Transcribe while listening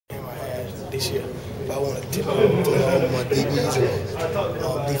this year. But I want to tip it to all my DBs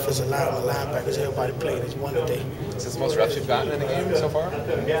and defensive linemen, linebackers. Everybody played as one today. Is this the most reps you've gotten in the game so far?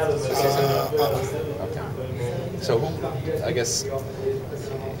 Okay. So who, I guess,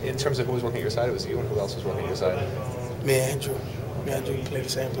 in terms of who was working at your side, it was you, and who else was working at your side? Me and Andrew. Me and Andrew played the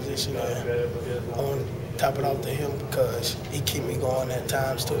same position. I want to top it off to him because he keep me going at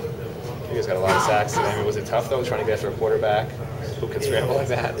times too. You guys got a lot of sacks today. I mean, was it tough though, trying to get after a quarterback who can scramble like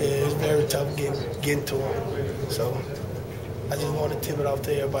that? Yeah, it's very tough getting to him. So I just want to tip it off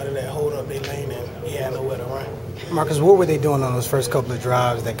to everybody that hold up their lane and he had nowhere to run. Marcus, what were they doing on those first couple of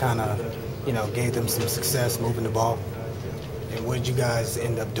drives that kind of, gave them some success moving the ball? And what did you guys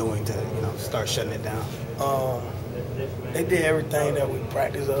end up doing to, start shutting it down? They did everything that we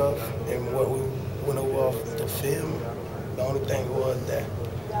practiced of and what we went over off the film. The only thing was that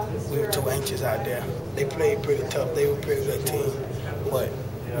we were too anxious out there. They played pretty tough. They were a pretty good team, but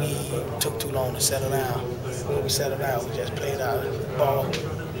we took too long to settle down. When we settled down, we just played our ball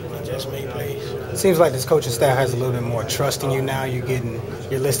and just made plays. It seems like this coaching staff has a little bit more trust in you now.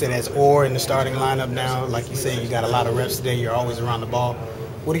 You're listed as Orr in the starting lineup now. Like you said, you got a lot of reps today. You're always around the ball.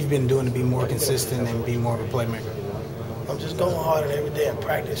 What have you been doing to be more consistent and be more of a playmaker? I'm just going harder every day in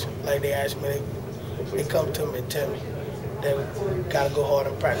practice. Like they ask me, they come to me and tell me that we got to go hard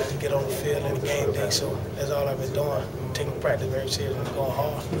in practice to get on the field in the game day. So that's all I've been doing. I'm taking practice very seriously and going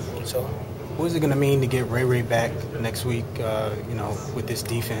hard. So, what is it going to mean to get Ray back next week, with this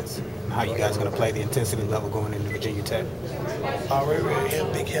defense? And how you guys going to play, the intensity level going into Virginia Tech? Ray is a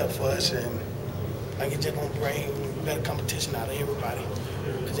big help for us, and like it's just going to bring better competition out of everybody.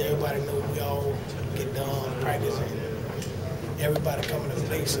 Because everybody knows we all get done practicing. Everybody coming to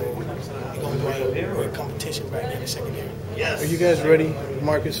play, so we're going to bring great competition back there in the secondary. Yes. Are you guys ready,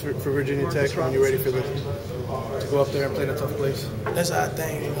 Marcus, for Virginia Tech? When you're ready for to go up there and play in a tough place? That's our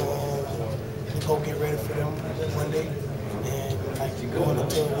thing. We go get ready for them one day, and like going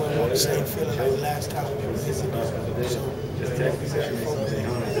into it, we want the same feeling like the last time we visited them. So,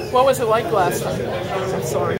 what was it like last time? I'm sorry.